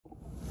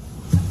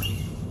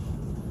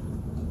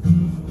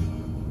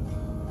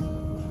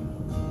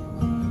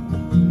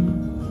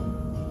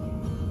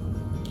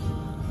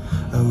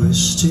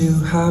wished you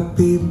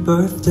happy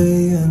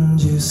birthday and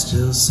you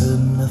still said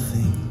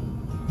nothing.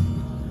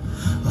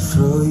 I'll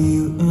throw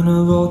you in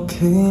a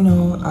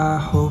volcano, I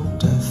hope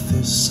death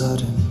is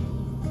sudden.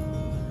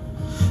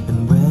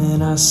 And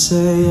when I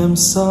say I'm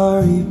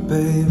sorry,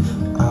 babe,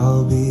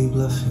 I'll be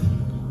bluffing.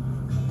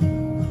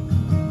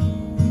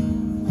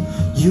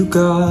 You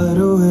got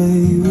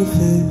away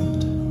with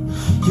it,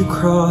 you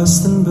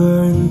crossed and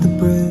burned the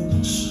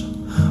bridge.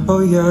 Oh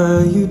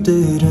yeah, you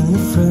did, and your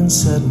friend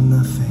said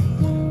nothing.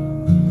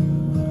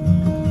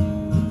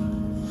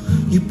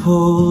 You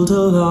pulled a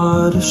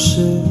lot of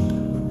shit,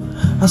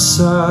 I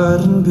saw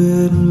it and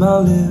bit my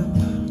lip.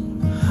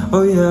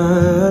 Oh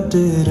yeah, I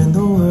did, and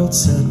the world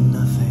said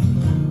nothing.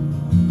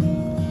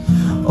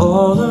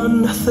 All or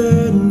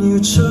nothing, you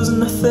chose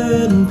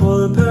nothing.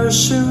 Pulled a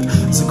parachute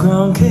as the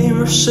ground came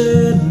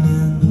rushing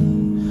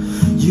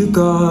in. You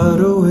got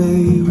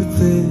away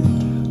with it,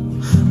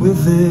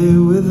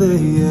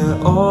 yeah.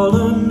 All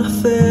or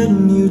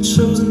nothing, you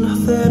chose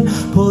nothing.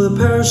 Pulled a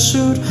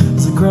parachute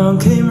as the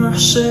ground came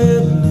rushing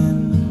in.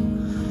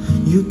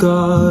 You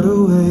got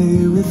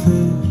away with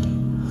it,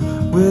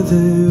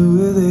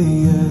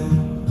 yeah.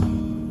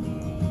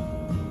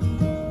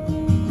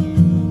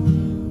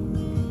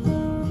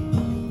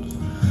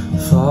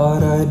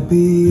 Thought I'd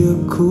be a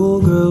cool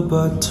girl,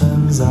 but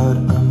turns out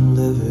I'm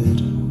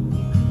livid.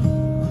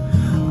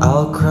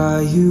 I'll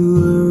cry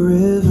you a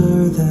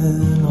river,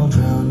 then I'll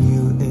drown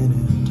you in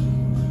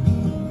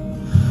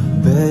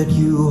it. Bet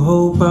you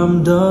hope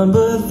I'm done,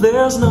 but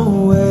there's no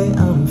way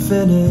I'm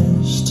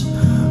finished.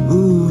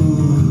 Ooh,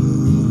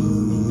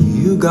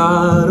 you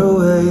got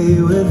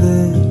away with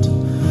it.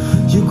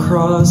 You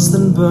crossed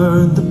and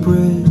burned the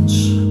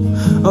bridge.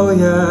 Oh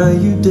yeah,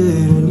 you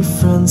did, and your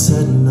friend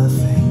said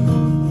nothing.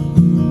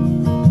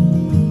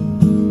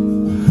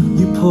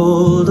 You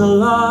pulled a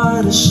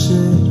lot of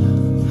shit,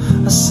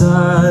 I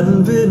sighed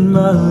and bit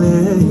my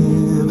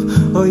lip.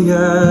 Oh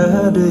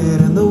yeah, I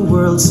did, and the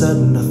world said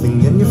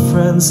nothing, and your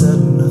friend said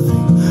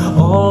nothing.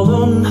 All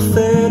or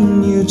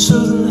nothing, you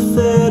chose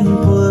nothing.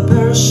 Pull a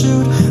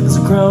parachute as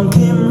the ground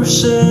came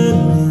rushing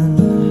in.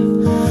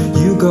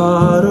 You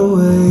got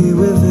away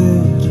with it,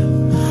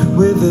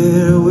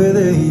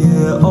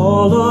 yeah.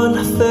 All or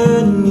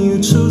nothing, you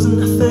chose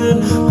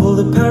nothing. Pull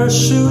the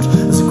parachute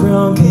as the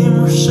ground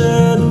came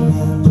rushing in.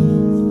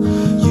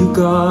 You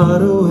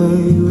got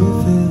away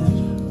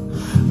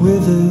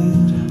with it,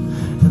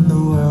 and the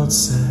world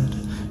said,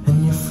 and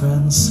your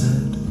friend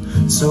said.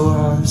 So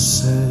I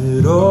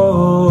said,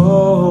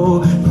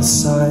 oh, in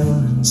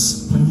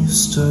silence. When you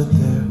stood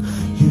there,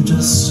 you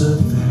just stood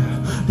there.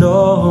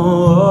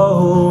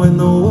 No, and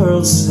the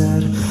world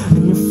said,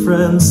 and your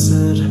friend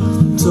said.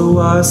 So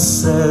I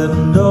said,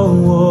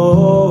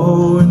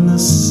 no, in the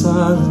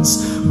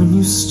silence. When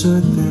you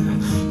stood there,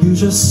 you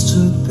just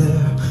stood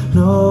there.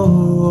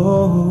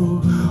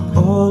 No,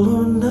 all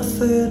or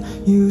nothing,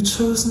 you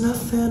chose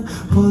nothing.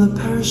 Pull a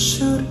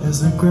parachute as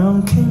the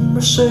ground came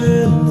rushing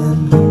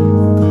in.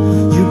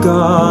 You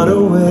got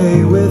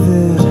away with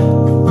it,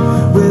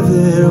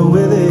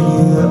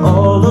 yeah.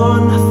 All or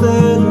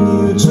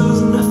nothing, you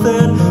chose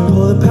nothing.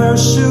 Pull a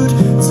parachute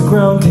as the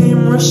ground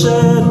came rushing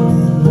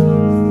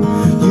in.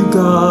 You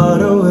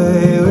got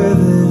away with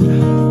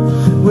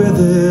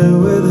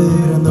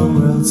it, and the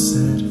world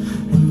said,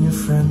 and your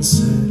friend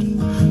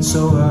said.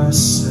 So I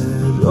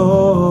said,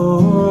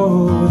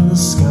 oh, and the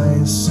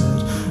sky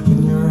said,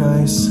 and your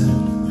eyes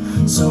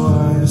said. So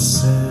I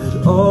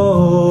said,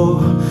 oh,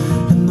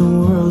 and the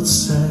world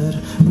said,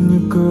 and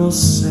your girl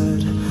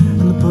said,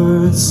 and the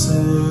birds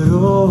said,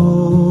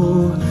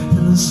 oh,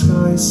 and the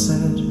sky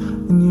said,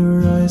 and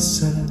your eyes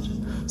said.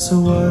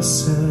 So I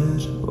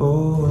said,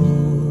 oh.